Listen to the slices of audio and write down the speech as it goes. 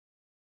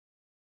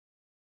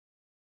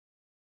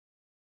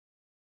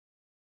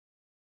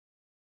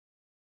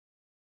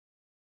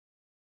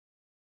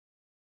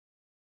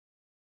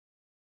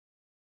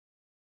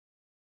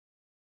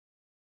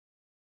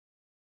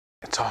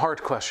It's a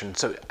hard question.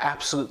 So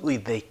absolutely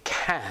they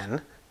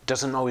can,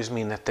 doesn't always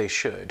mean that they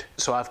should.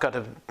 So I've got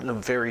a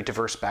very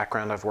diverse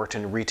background. I've worked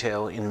in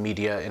retail, in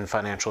media, in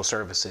financial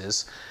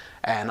services,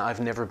 and I've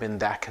never been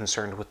that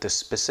concerned with the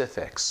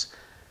specifics.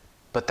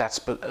 But that's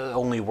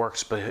only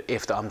works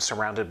if I'm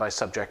surrounded by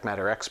subject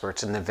matter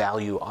experts, and the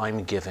value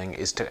I'm giving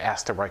is to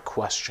ask the right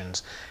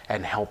questions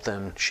and help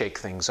them shake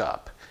things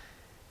up.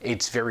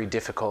 It's very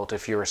difficult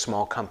if you're a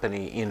small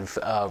company in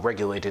a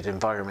regulated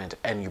environment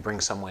and you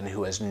bring someone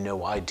who has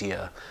no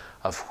idea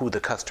of who the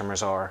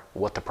customers are,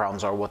 what the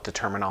problems are, what the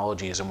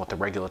terminology is, and what the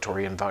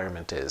regulatory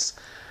environment is.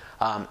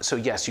 So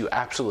yes, you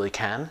absolutely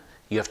can.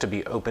 You have to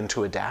be open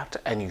to adapt,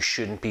 and you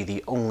shouldn't be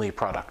the only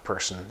product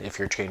person if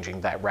you're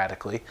changing that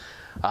radically.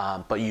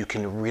 But you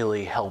can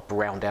really help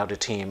round out a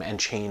team and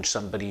change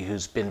somebody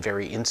who's been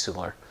very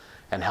insular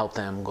and help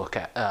them look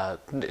at,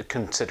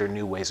 consider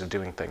new ways of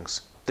doing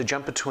things. The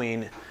jump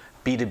between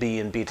B2B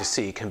and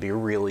B2C can be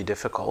really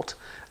difficult.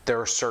 There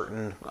are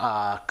certain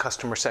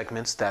customer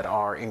segments that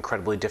are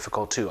incredibly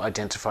difficult to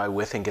identify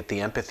with and get the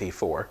empathy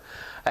for,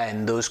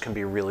 and those can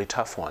be really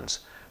tough ones.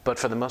 But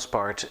for the most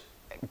part,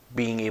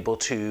 being able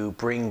to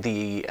bring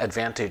the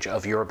advantage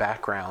of your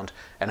background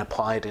and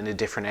apply it in a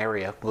different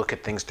area, look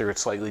at things through a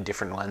slightly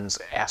different lens,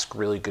 ask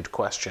really good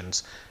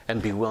questions,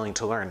 and be willing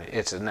to learn.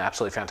 It's an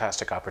absolutely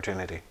fantastic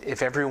opportunity.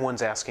 If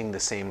everyone's asking the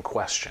same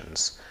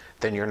questions,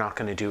 then you're not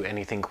going to do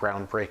anything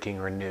groundbreaking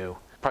or new.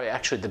 Probably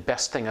actually the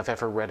best thing I've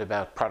ever read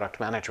about product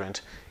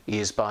management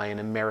is by an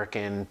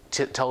American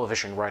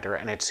television writer,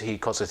 and he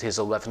calls it his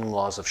 11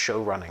 laws of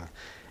show running.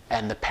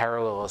 And the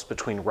parallels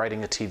between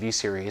writing a TV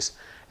series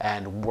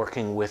and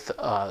working with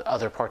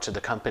other parts of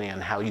the company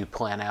and how you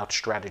plan out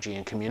strategy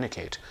and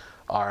communicate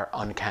are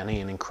uncanny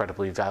and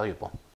incredibly valuable.